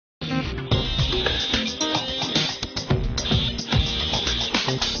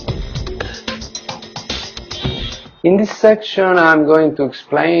In this section, I'm going to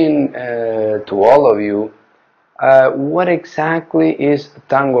explain to all of you what exactly is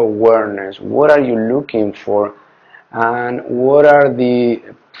Tango awareness, what are you looking for, and what are the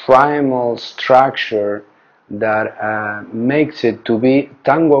primal structure that makes it to be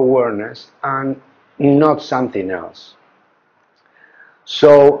Tango awareness and not something else.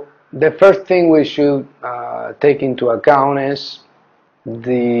 So the first thing we should take into account is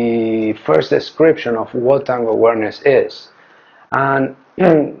the first description of what Tango awareness is. And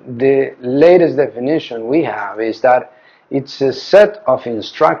the latest definition we have is that it's a set of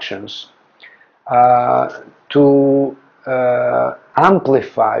instructions to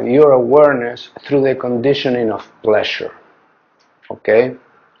amplify your awareness through the conditioning of pleasure. Okay?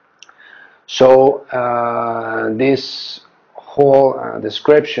 So this whole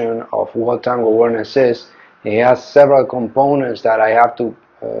description of what Tango awareness is, it has several components that I have to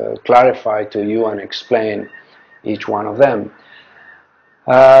clarify to you and explain each one of them.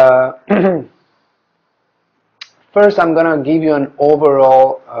 First, I'm going to give you an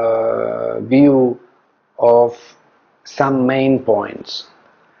overall view of some main points.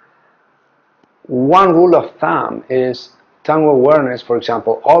 One rule of thumb is Tango awareness. For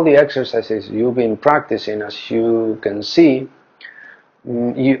example, all the exercises you've been practicing, as you can see,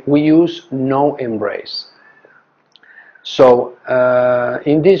 we use no embrace. So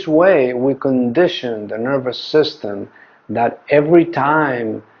in this way, we condition the nervous system that every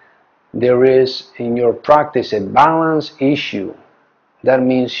time there is in your practice a balance issue, that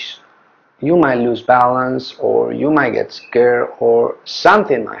means you might lose balance, or you might get scared, or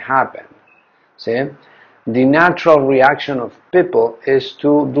something might happen. See? The natural reaction of people is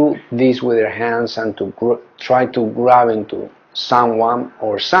to do this with their hands and to try to grab into someone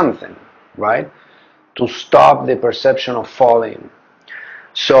or something, right? To stop the perception of falling.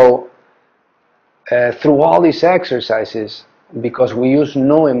 So through all these exercises, because we use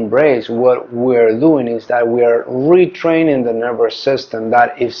no embrace, what we're doing is that we are retraining the nervous system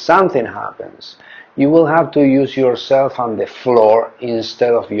that if something happens, you will have to use yourself on the floor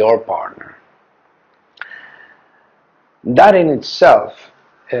instead of your partner. That in itself,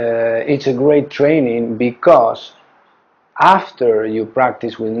 it's a great training, because after you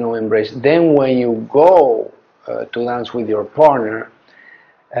practice with no embrace, then when you go to dance with your partner,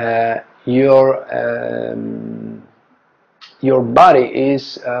 your body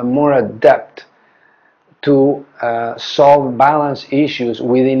is more adept to solve balance issues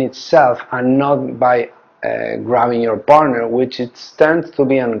within itself and not by grabbing your partner, which it tends to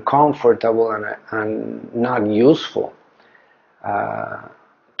be uncomfortable and not useful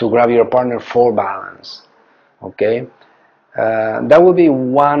to grab your partner for balance. Okay, that will be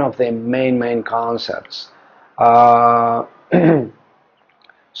one of the main concepts.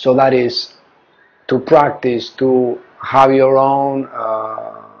 So that is to practice to have your own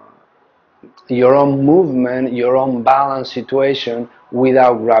movement, your own balance situation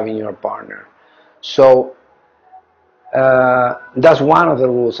without grabbing your partner. So that's one of the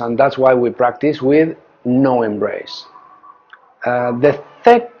rules, and that's why we practice with no embrace. The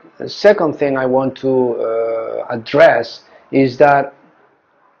second thing I want to address is that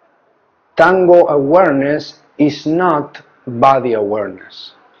Tango awareness is not body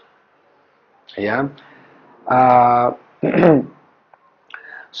awareness. Yeah.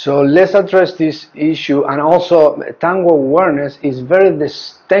 So let's address this issue. And also, Tango awareness is very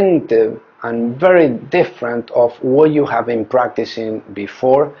distinctive and very different of what you have been practicing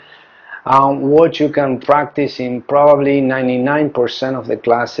before, what you can practice in probably 99% of the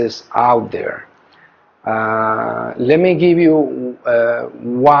classes out there. Let me give you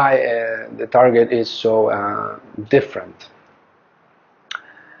why the target is so different.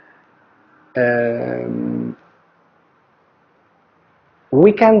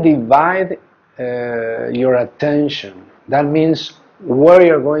 We can divide your attention. That means where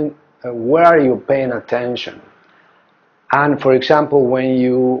you're going, where are you paying attention? And for example, when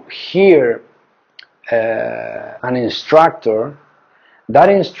you hear an instructor, that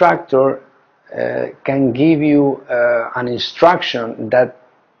instructor can give you an instruction that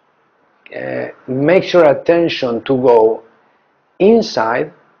makes your attention to go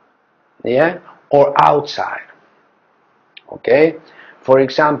inside, yeah, or outside. Okay. For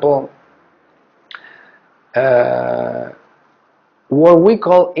example, what we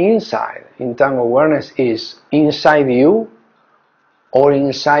call inside in Tango awareness is inside you, or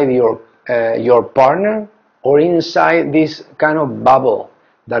inside your partner, or inside this kind of bubble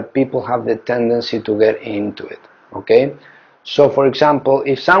that people have the tendency to get into it. Okay. So for example,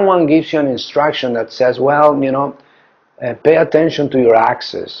 if someone gives you an instruction that says, well, you know, pay attention to your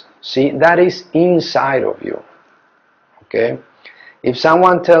axis, see, that is inside of you. Okay? If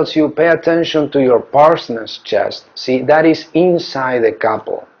someone tells you pay attention to your partner's chest, see, that is inside the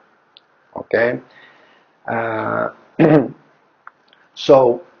couple. Okay?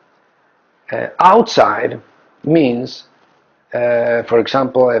 So outside means, for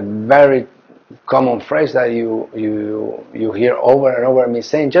example, a very common phrase that you hear over and over me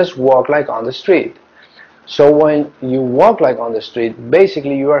saying, just walk like on the street. So when you walk like on the street,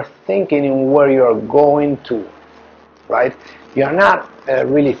 basically you are thinking in where you are going to, right? You are not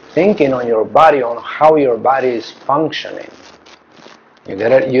really thinking on your body, on how your body is functioning. You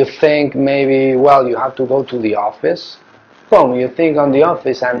get it? You think maybe, well, you have to go to the office. Boom, you think on the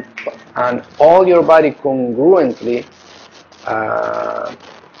office, and all your body congruently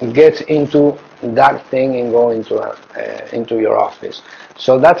gets into that thing and go into your office.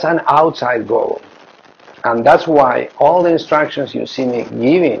 So that's an outside goal. And that's why all the instructions you see me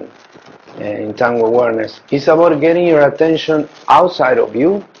giving in Tango Awareness is about getting your attention outside of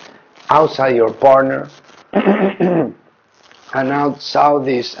you, outside your partner, and outside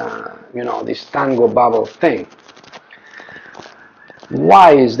this, this Tango bubble thing.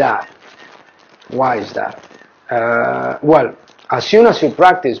 Why is that? Why is that? Well, as soon as you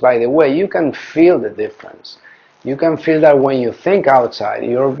practice, by the way, you can feel the difference. You can feel that when you think outside,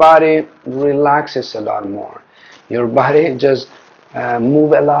 your body relaxes a lot more. Your body just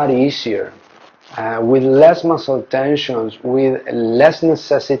moves a lot easier, with less muscle tensions, with less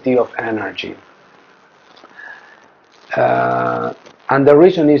necessity of energy. And the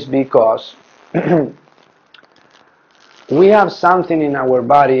reason is because we have something in our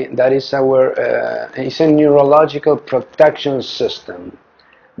body that is it's a neurological protection system.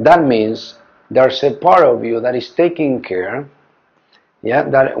 That means there's a part of you that is taking care, yeah,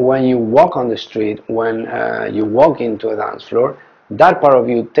 that when you walk on the street, when you walk into a dance floor, that part of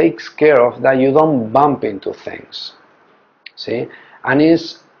you takes care of that you don't bump into things. See? And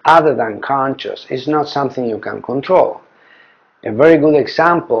it's other than conscious. It's not something you can control. A very good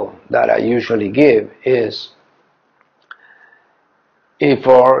example that I usually give is, if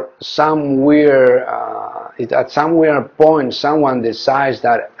for some weird, at some weird point someone decides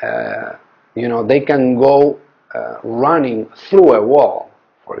that they can go running through a wall,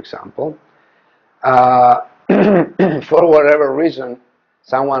 for example, for whatever reason,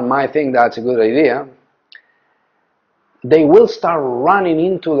 someone might think that's a good idea. They will start running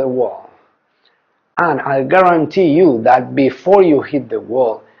into the wall, and I guarantee you that before you hit the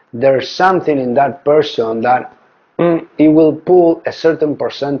wall, there's something in that person that it will pull a certain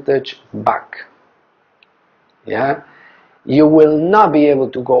percentage back. Yeah, you will not be able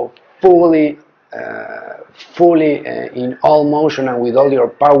to go fully in all motion and with all your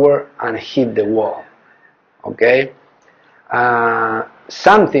power and hit the wall. Okay,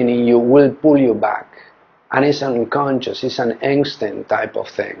 something in you will pull you back, and it's unconscious. It's an instinct type of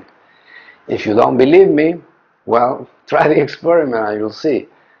thing. If you don't believe me, well, try the experiment and you'll see.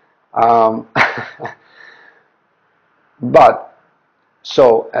 But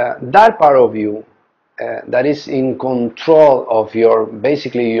so that part of you that is in control of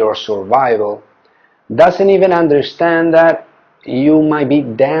basically your survival doesn't even understand that you might be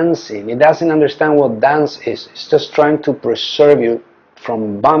dancing. It doesn't understand what dance is. It's just trying to preserve you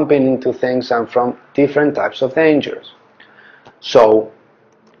from bumping into things and from different types of dangers. So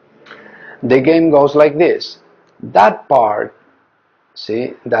the game goes like this. That part,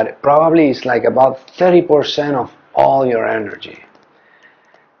 see, that probably is like about 30% of all your energy.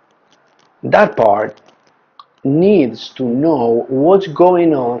 That part needs to know what's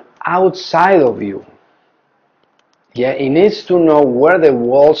going on outside of you. Yeah, it needs to know where the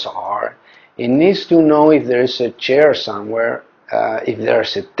walls are. It needs to know if there is a chair somewhere, if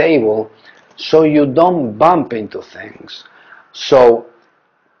there's a table, so you don't bump into things. So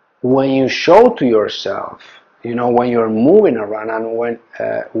when you show to yourself, when you're moving around and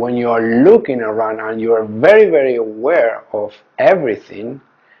when you are looking around and you are very, very aware of everything,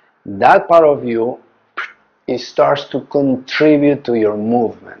 that part of you, it starts to contribute to your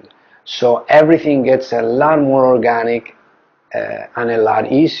movement. So everything gets a lot more organic and a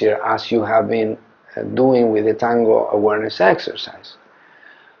lot easier, as you have been doing with the Tango awareness exercise.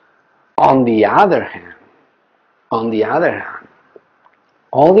 On the other hand, all the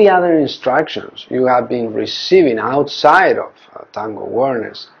other instructions you have been receiving outside of Tango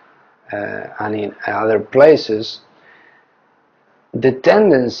awareness and in other places, the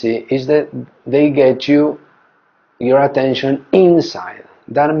tendency is that they get your attention inside.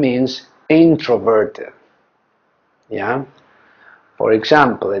 That means introverted. Yeah. For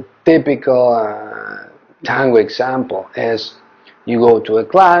example, a typical Tango example is you go to a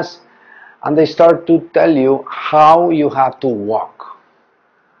class and they start to tell you how you have to walk.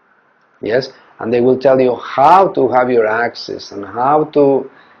 Yes, and they will tell you how to have your axis and how to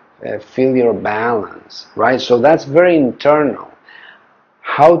feel your balance, right? So that's very internal.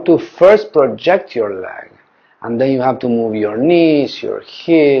 How to first project your leg, and then you have to move your knees, your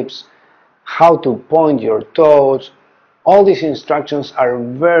hips, how to point your toes. All these instructions are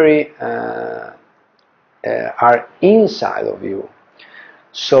very are inside of you.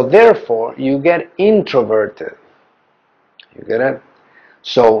 So therefore, you get introverted. You get it?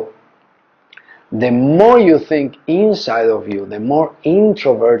 So the more you think inside of you, the more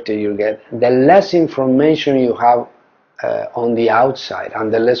introverted you get, the less information you have on the outside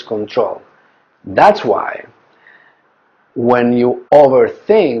and the less control. That's why when you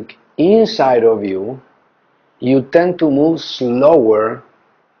overthink inside of you, you tend to move slower,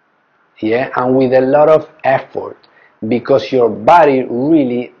 yeah, and with a lot of effort, because your body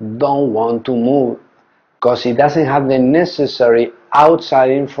really don't want to move, because it doesn't have the necessary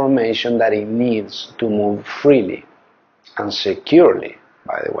outside information that it needs to move freely and securely,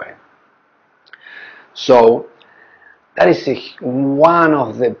 by the way. So that is one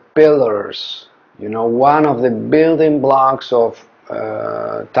of the pillars, one of the building blocks of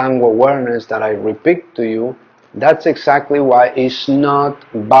Tango awareness that I repeat to you. That's exactly why it's not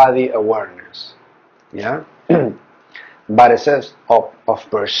body awareness, yeah, but a set of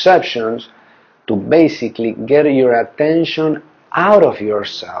perceptions to basically get your attention out of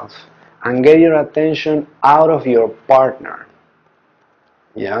yourself and get your attention out of your partner,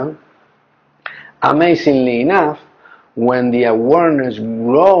 yeah. Amazingly enough, when the awareness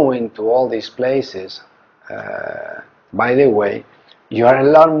grows into all these places, by the way, you are a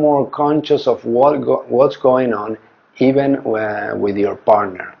lot more conscious of what's going on, even with your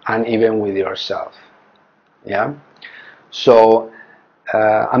partner and even with yourself. Yeah. So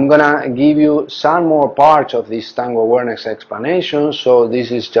I'm gonna give you some more parts of this Tango awareness explanation. So this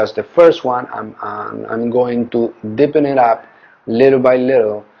is just the first one. I'm going to deepen it up little by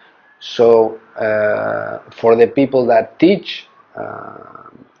little. So for the people that teach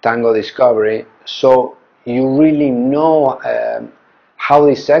Tango discovery, so you really know how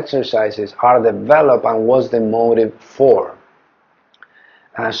these exercises are developed and what's the motive for.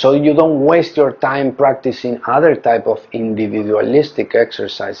 So you don't waste your time practicing other type of individualistic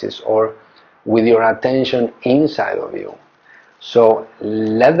exercises or with your attention inside of you. So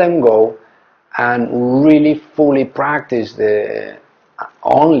let them go and really fully practice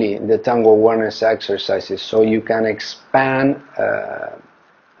only the Tango awareness exercises, so you can expand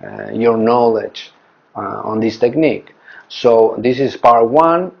your knowledge on this technique. So this is part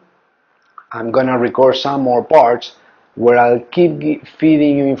one. I'm gonna record some more parts where I'll keep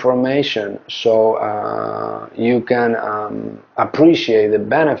feeding you information, so you can appreciate the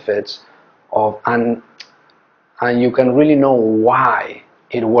benefits of and you can really know why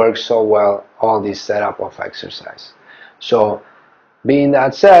it works so well, all this setup of exercise. So being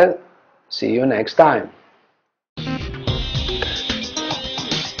that said, see you next time.